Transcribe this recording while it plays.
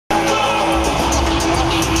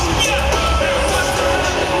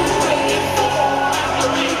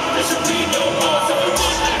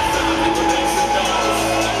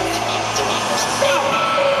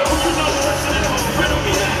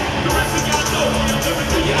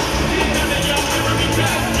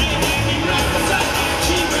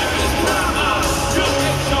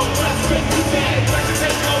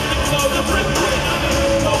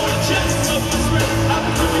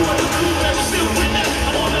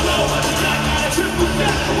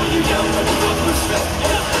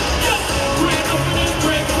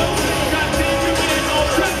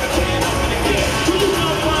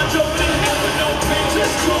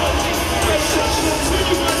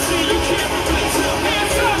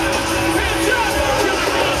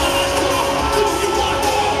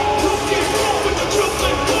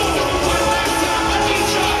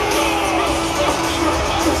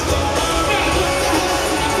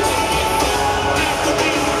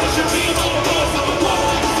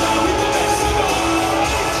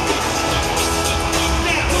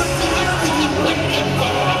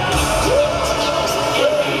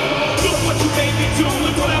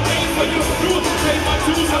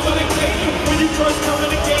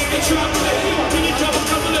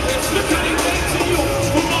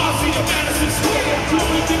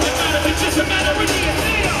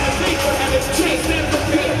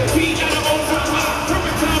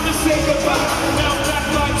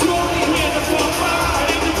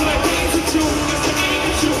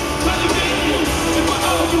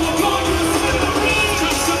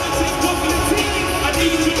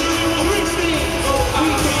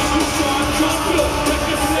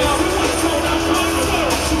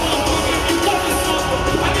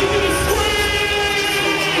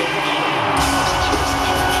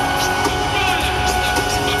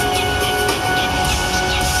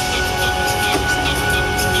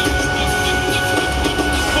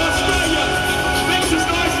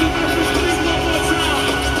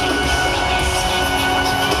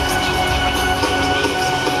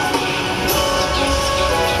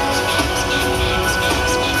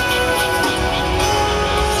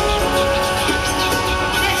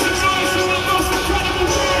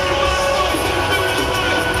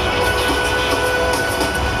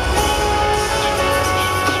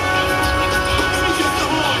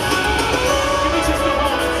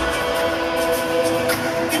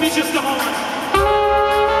Maybe just the horn.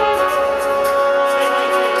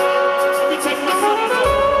 Let me take my songs off.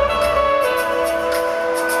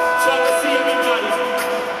 So I can see everybody.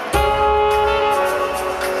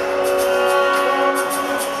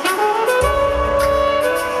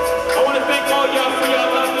 I want to thank all y'all for y'all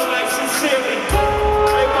love me, like, sincerely.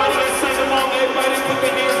 Everybody that sang along, everybody that put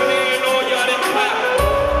their hands in the air, and all y'all that clap.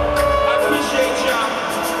 I appreciate y'all.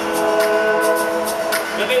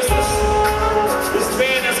 And there's this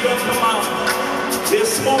band that's gonna come out. They're a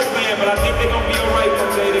small band, but I think they're gonna be alright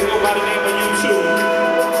one day. They go by the name of U2.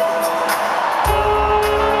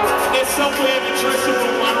 And they're somewhere in the dressing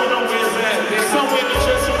room.